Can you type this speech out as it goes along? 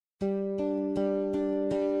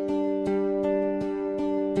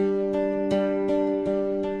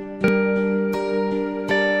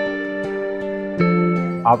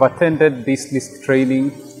I've attended this LISK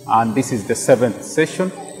training, and this is the 7th session.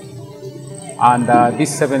 And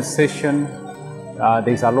this 7th session,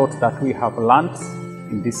 there's a lot that we have learned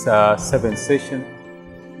in this 7th session.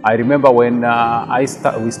 I remember when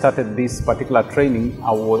we started this particular training,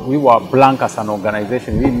 we were blank as an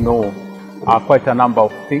organization. We didn't know quite a number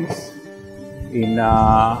of things in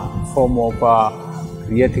form of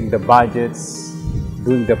creating the budgets,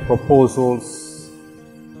 doing the proposals,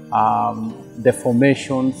 the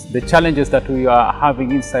formations, the challenges that we are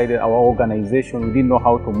having inside our organization. We didn't know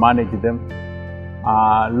how to manage them,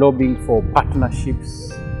 lobbying for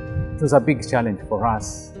partnerships. It was a big challenge for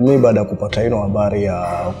us. Mimi baada ya kupata hilo habari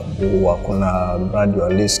ya kuwa kuna mradi wa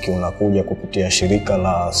LISK unakuja kupitia shirika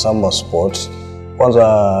la Samba Sports,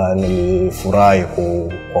 kwanza nilifurahi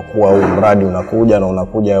kwa kuwa huu mradi unakuja na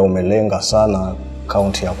unakuja umelenga sana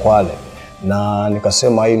kaunti ya Kwale, na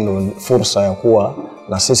nikasema hii ndio fursa ya kuwa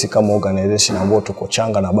na sisi kama organization ambao tuko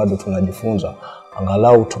changa na bado tunajifunza,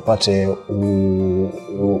 angalau tupate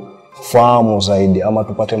fahamu zaidi ama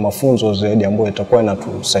tupate mafunzo zaidi ambayo itakuwa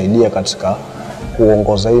inatusaidia katika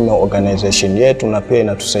kuongoza hii organization yetu, na pia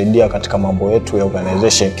inatusaidia katika mambo yetu ya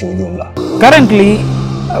organization kiujumla. Currently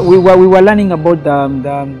we were learning about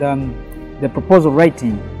the proposal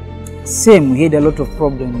writing. Same, we had a lot of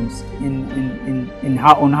problems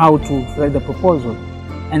on how to write the proposal,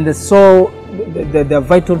 and so the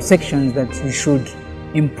vital sections that we should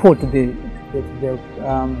import the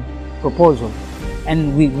proposal,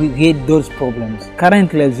 and we had those problems.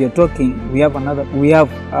 Currently, as you're talking, we have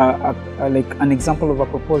like an example of a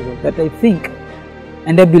proposal that I think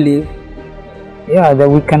and I believe, yeah, that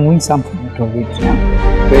we can win something out of it. Yeah?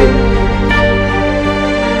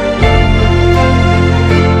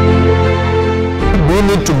 Do we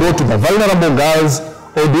need to go to the vulnerable girls,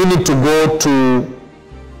 or do we need to go to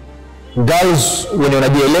girls when you're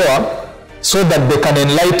so that they can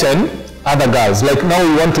enlighten other girls? Like now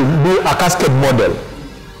we want to do a cascade model.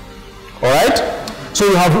 All right? So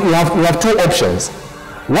you have two options.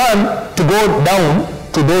 One, to go down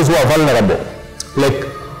to those who are vulnerable. Like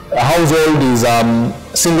a household is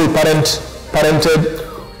single parented,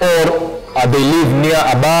 or they live near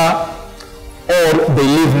a bar, or they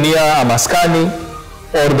live near a maskani,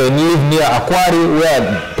 or they live near a quarry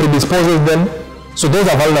where predisposes them. So those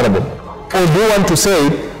are vulnerable. Or do you want to say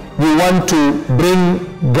we want to bring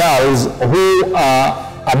girls who are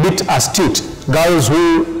a bit astute, girls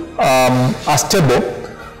who are stable,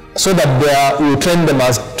 so that we train them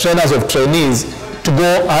as trainers of trainees to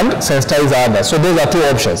go and sensitize others. So those are two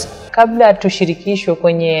options. Kabla tushirikishwe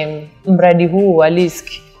kwenye mradi huu wa LISK,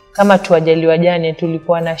 kama tuwajaliwa jane,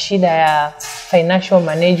 tulikuwa na shida ya financial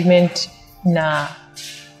management na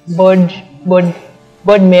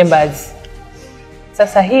board members.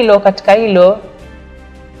 Sasa katika hilo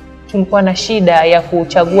tulikuwa na shida ya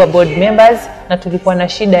kuchagua board members, na tulikuwa na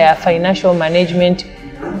shida ya financial management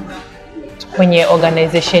kwenye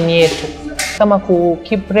organization yetu. Kama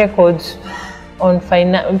keep records on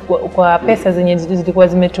kwa pesa zenye zilikuwa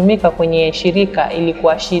zimetumika kwenye shirika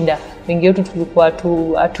ilikuwa shida. Wengi wetu tulikuwa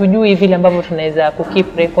hatujui vile ambavyo tunaweza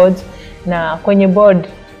keep records, na kwenye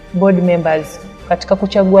board members, katika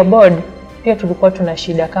kuchagua board pia tulikuwa tuna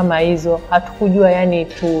shida kama hizo. Hatukujua yani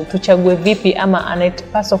tuchague vipi, ama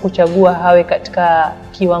anayepaswa kuchagua hawe katika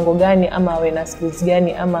kiwango gani, ama awe na skills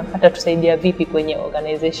gani, ama hata tusaidia vipi kwenye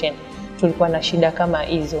organization. Tulikuwa na shida kama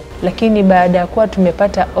hizo, lakini baada ya kuwa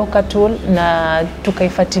tumepata Oka tool na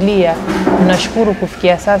tukaifuatilia, tunashukuru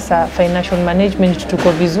kufikia sasa financial management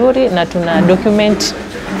tuko vizuri, na tuna document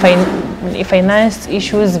finance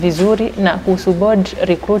issues vizuri, na kuhusu board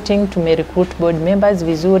recruiting tumerecruit board members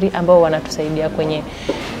vizuri ambao wanatusaidia kwenye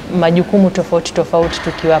majukumu tofauti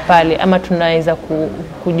tukiwa pale, ama tunaweza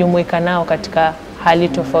kujumuika nao katika hali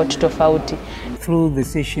tofauti. Through the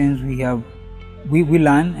sessions we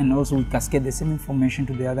learn, and also we cascade the same information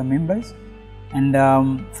to the other members, and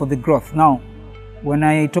for the growth. Now, when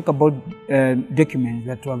I talk about documents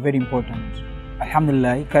that were very important,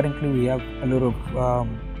 alhamdulillah, currently we have a lot of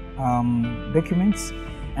documents,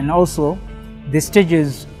 and also the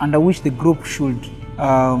stages under which the group should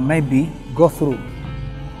maybe go through.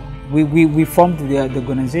 We formed the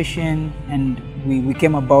organization, and we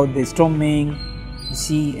came about the storming, you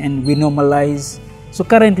see, and we normalize. So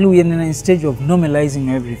currently we are in a stage of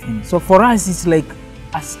normalizing everything. So for us, it's like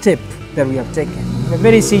a step that we have taken. We're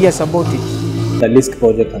very serious about it. The LISK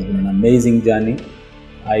project has been an amazing journey.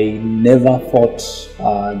 I never thought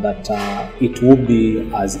that it would be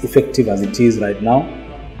as effective as it is right now.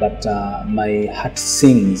 But my heart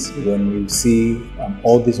sings when you see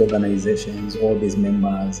all these organizations, all these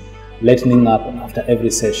members, lightening up after every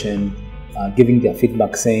session, giving their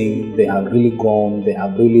feedback, saying they have really grown, they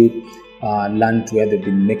have really learned where they've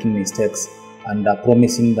been making mistakes, and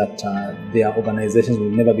promising that their organizations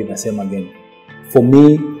will never be the same again. For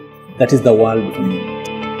me, that is the world for me.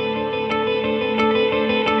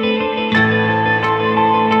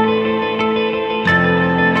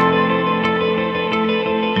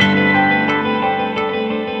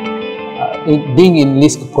 Being in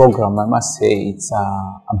LISK program, I must say it's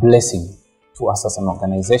a blessing to us as an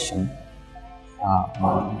organization.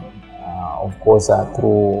 Of course,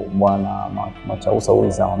 through Bwana Machausa, who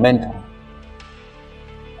is our mentor.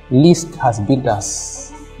 LISK has built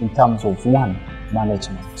us in terms of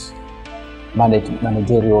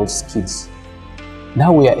managerial skills.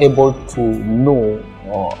 Now we are able to know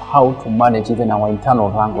how to manage even our internal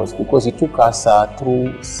wrangles, because it took us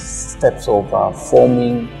through steps of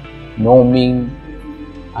forming, norming,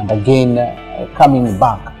 and again coming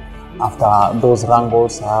back after those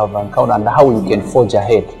wrangles have encountered, and how we can forge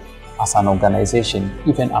ahead as an organization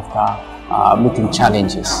even after meeting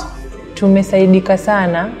challenges. Tumesaidika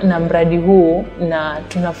sana na mradi huu na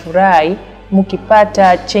tunafurahi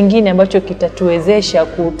mkipata chengine ambacho kitatuwezesha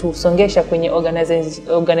kutusongesha kwenye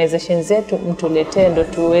organization zetu, mtuletee ndo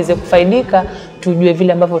tuweze kufaidika, tujue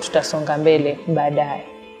vile ambavyo tutasonga mbele baadaye.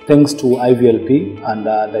 Thanks to IVLP and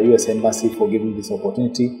the US Embassy for giving this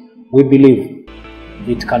opportunity. We believe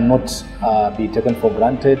it cannot be taken for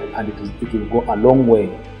granted, and it will go a long way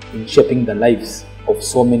in shaping the lives of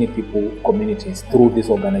so many people, communities, through this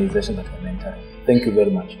organization that we're mentoring. Thank you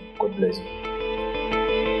very much. God bless you.